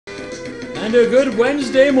And a good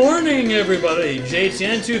Wednesday morning, everybody.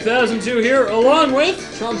 JTN 2002 here, along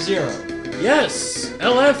with Trump Zero. Yes,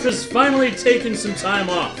 LF has finally taken some time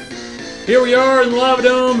off. Here we are in the Lava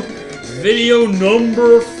Dome, video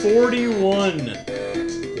number 41.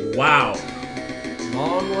 Wow.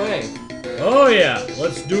 Long way. Oh yeah,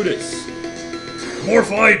 let's do this. More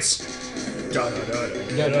fights.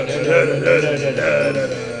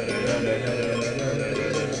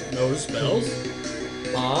 No spells?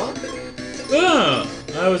 Huh?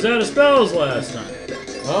 I was out of spells last time.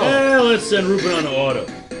 Oh. Let's send Ruben on auto.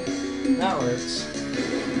 That works.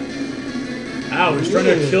 Ow, he's trying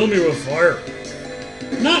to kill me with fire.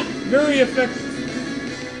 Not very effective.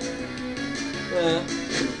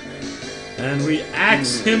 And we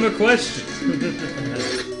ask him a question.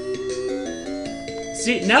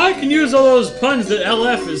 See, now I can use all those puns that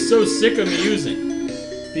LF is so sick of me using.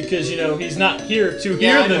 Because, you know, he's not here to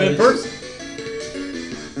hear them in person.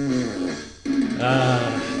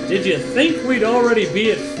 Did you think we'd already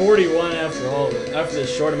be at 41 after this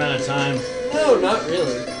short amount of time? No, not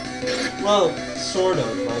really. Well, sort of.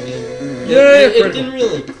 I mean, it didn't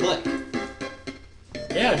really click.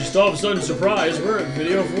 Yeah, just all of a sudden, surprise, we're at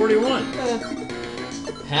video 41.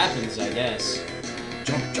 Happens, I guess.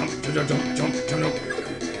 Jump, jump, jump, jump, jump, jump.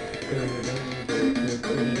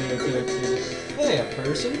 Hey, a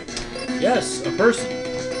person? Yes, a person.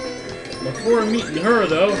 Before meeting her,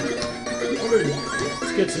 though,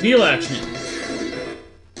 let's get some heal action in.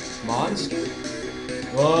 Monster?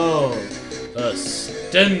 Whoa.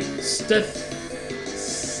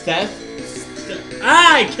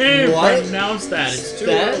 I can't pronounce that. It's too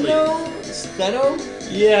early. Steno?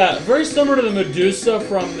 Yeah, very similar to the Medusa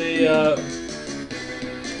from the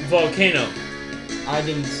volcano. I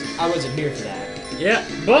wasn't here for that. Yeah,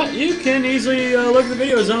 but you can easily look at the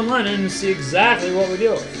videos online and see exactly what we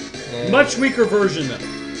do. Much weaker version, though.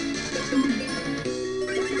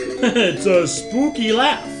 It's a spooky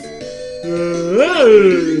laugh.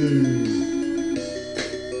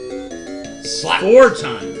 Slap. 4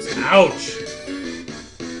 times. Ouch.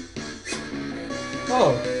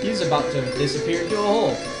 Oh, he's about to disappear into a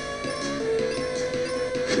hole.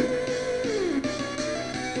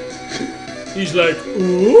 He's like,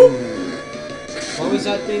 ooh. What was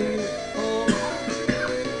that thing called?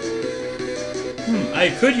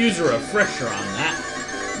 I could use a refresher on that,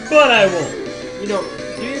 but I won't. You know,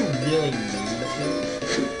 do you really need to?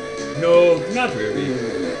 No, not really.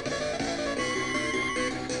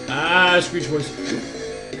 Screech voice.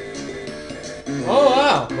 Oh,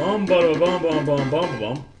 wow. Bum, bum, bum, bum, bum, bum,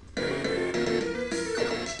 bum.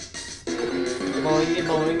 Boing,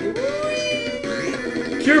 boing.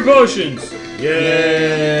 Cure potions.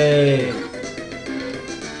 Yay.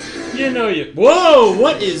 You know you. Whoa,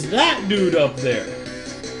 what is that dude up there?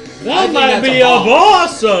 That might be a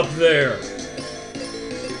boss up there.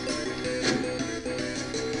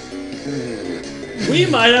 We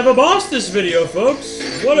might have a boss this video, folks.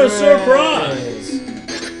 What a surprise.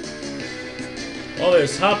 All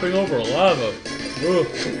this hopping over lava. Ugh.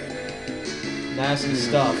 Nasty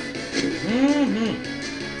stuff.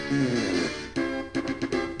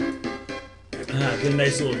 Get a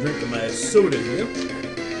nice little drink of my soda here.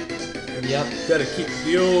 Yep. Gotta keep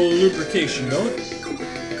the old lubrication going.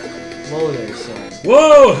 Whoa there, son.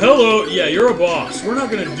 Whoa, hello. Yeah, you're a boss. We're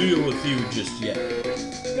not gonna deal with you just yet.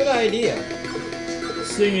 Good idea.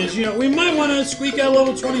 This thing is, you know, we might want to squeak out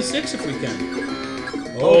level 26 if we can.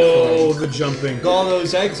 Oh, the jumping. All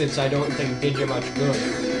those exits I don't think did you much good.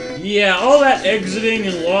 Yeah, all that exiting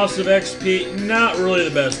and loss of XP, not really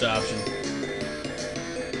the best option.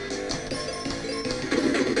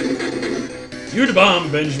 You da bomb,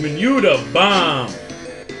 Benjamin. You da bomb.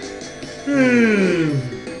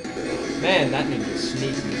 Man, that ninja's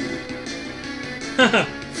sneaky.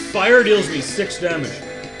 Fire deals me 6 damage.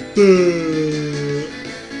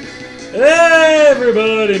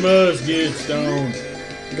 Everybody must get stoned.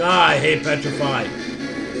 God, I hate petrified.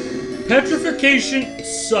 Petrification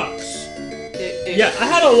sucks. Yeah, I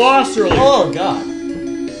had a loss earlier. Oh, God.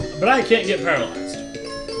 But I can't get paralyzed.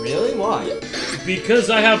 Really? Why? Because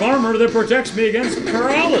I have armor that protects me against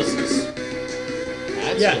paralysis.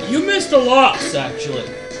 Yeah, you missed a loss, actually.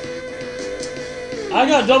 I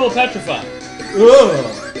got double petrified. Ugh.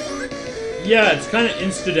 Yeah, it's kind of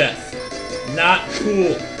insta-death. Not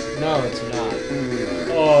cool. No, it's not.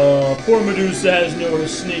 Oh, poor Medusa has no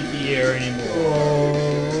sneaky air anymore.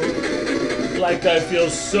 Oh. Like I feel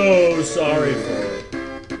so sorry for her.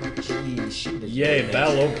 Jeez, she did. Yay,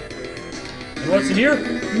 battle over. And what's in here?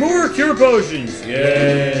 More cure potions!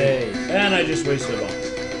 Yay! And I just wasted a bomb.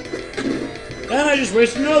 And I just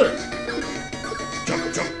wasted another.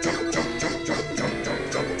 Jump, jump, jump, jump, jump, jump, jump, jump,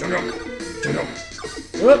 jump, jump.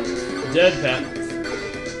 Whoop. Dead Pat.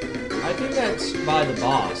 I think that's by the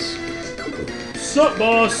boss. Sup,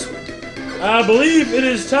 boss? I believe it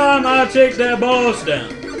is time I take that boss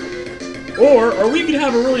down. Or we can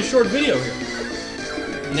have a really short video here.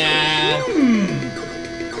 Nah.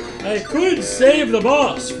 I could save the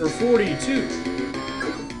boss for 42.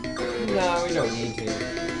 No, we don't need to.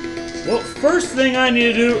 Well, first thing I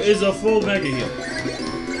need to do is a full Mega Heal.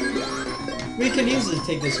 We can easily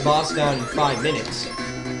take this boss down in 5 minutes.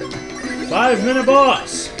 5-minute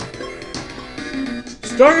boss.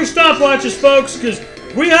 Start your stopwatches, folks, because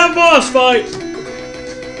we have a boss fight.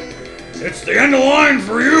 It's the end of the line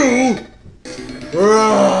for you.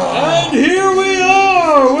 And here we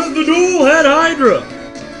are with the Dualhead Hydra.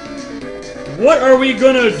 What are we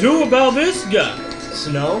gonna do about this guy?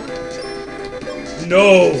 Snow?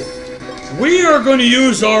 No. We are gonna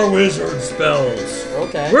use our wizard spells.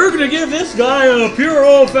 Okay. We're gonna give this guy a pure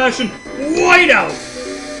old-fashioned whiteout.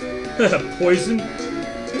 Poison.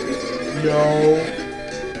 No.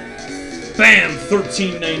 Bam!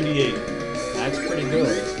 1398. That's pretty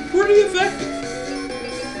good. Pretty effective.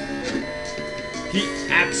 He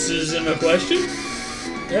axes him a question,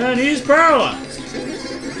 and he's paralyzed.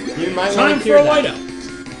 You might Time want to for a that. whiteout.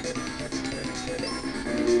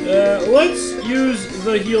 Let's use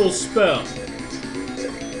the heal spell.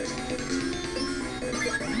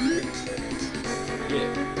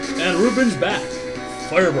 Yeah. And Ruben's back.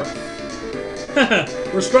 Fire breath.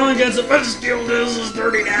 We're strong against it, but still this is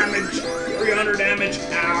 30 damage. 300 damage.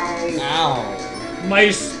 Ow. Ow. My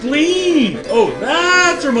spleen! Oh,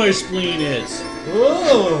 that's where my spleen is.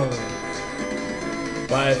 Whoa.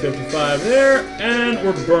 555 there, and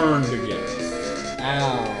we're burned again.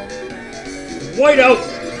 Ow. Whiteout!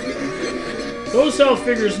 Those health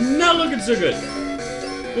figures not looking so good.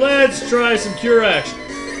 Let's try some cure action.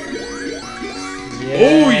 Yeah.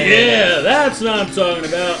 Oh yeah, that's what I'm talking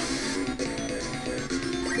about.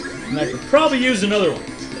 And I could probably use another one.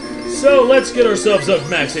 So let's get ourselves up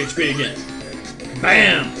max HP again.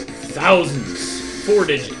 Bam! Thousands.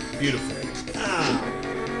 4-digit. Beautiful. Ah.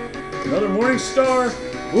 Another Morning Star.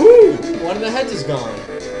 Ooh! One of the heads is gone.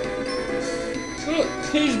 Look,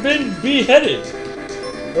 he's been beheaded.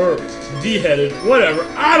 Or beheaded. Whatever.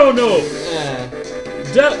 I don't know. Yeah.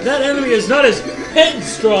 That enemy is not as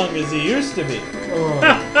headstrong as he used to be. Oh,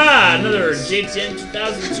 Ha ha! Another JTN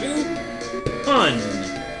 2002 pun.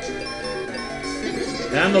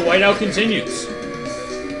 And the whiteout continues.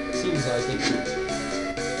 seems like it.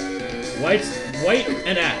 White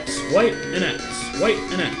and axe. White and axe. White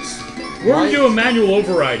and axe. We're gonna do a manual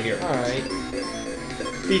override here. Alright.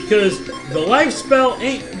 Because the life spell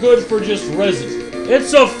ain't good for just resin.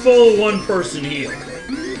 It's a full one-person heal.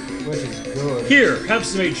 Which is good. Here, have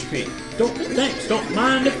some HP. Thanks, don't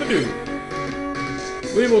mind if I do.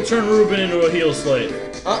 We will turn Ruben into a heal slave.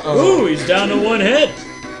 Uh-oh. Ooh, he's down to one head.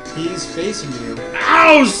 He's facing you.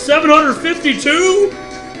 Ow, 752?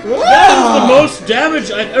 That is the most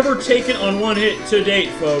damage I've ever taken on one hit to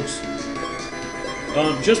date, folks.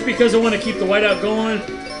 Just because I want to keep the whiteout going,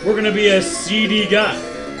 we're going to be a CD guy.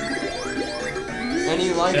 And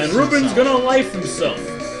he likes And Ruben's going to life himself.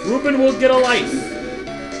 Ruben will get a life.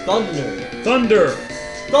 Thunder. Thunder.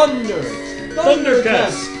 Thunder.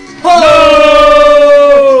 Thundercast. Ho!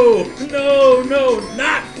 No! No,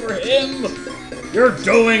 not for him. You're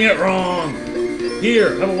doing it wrong.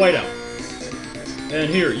 Here, have a whiteout. And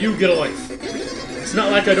here, you get a life. It's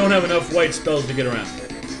not like I don't have enough white spells to get around.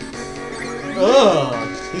 Ugh.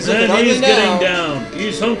 He's getting down.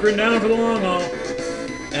 He's hunkering down for the long haul.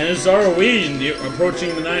 And so are we,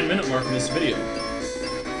 approaching the 9-minute mark in this video.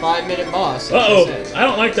 5-minute boss. Uh-oh. I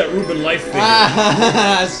don't like that Ruben life figure.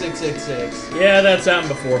 666. Yeah, that's happened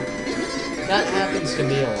before. That happens to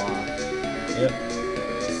me a lot. Yep.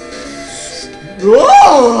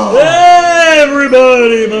 Whoa!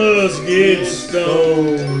 Everybody must get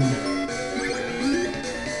stoned.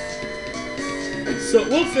 So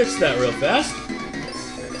we'll fix that real fast.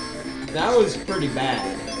 That was pretty bad.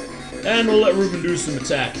 And we'll let Ruben do some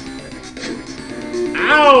attack.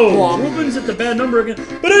 Ow! Whoa. Ruben's at the bad number again.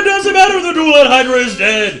 But it doesn't matter, the Dualhead Hydra is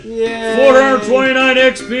dead! Yay! 429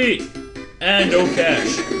 XP! And no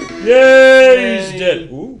cash. Yay! He's dead.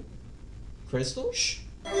 Ooh. Crystal? Shh.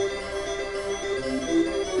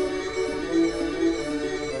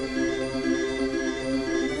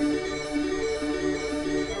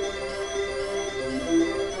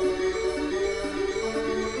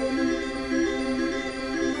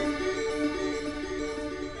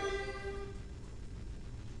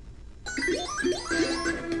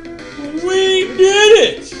 We did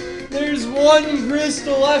it! There's one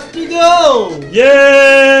crystal left to go! Yay!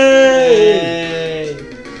 Yay!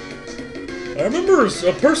 I remember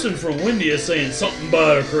a person from Windia saying something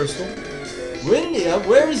about a crystal. Windia?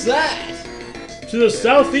 Where's that? To the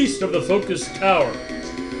southeast of the Focus Tower.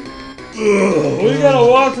 Ugh, we gotta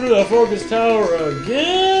walk through the Focus Tower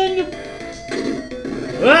again?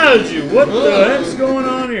 Loudju, what the heck's going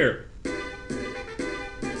on here?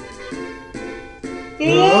 The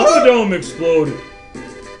lava dome exploded.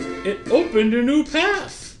 It opened a new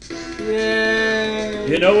path. Yay!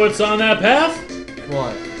 You know what's on that path?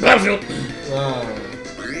 What? Battlefield.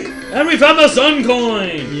 And we found the Sun Coin.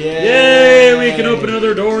 Yay! Yay! We can open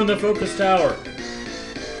another door in the Focus Tower.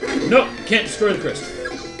 Nope, can't destroy the crystal.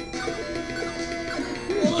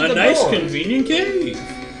 A nice, convenient cave.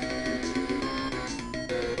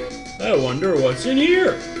 I wonder what's in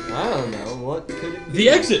here. I don't know. What could it be? The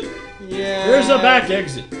exit. Yeah. There's a back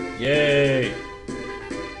exit. Yay.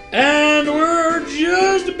 And we're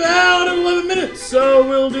just about at 11 minutes, so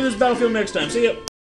we'll do this Battlefield next time. See ya.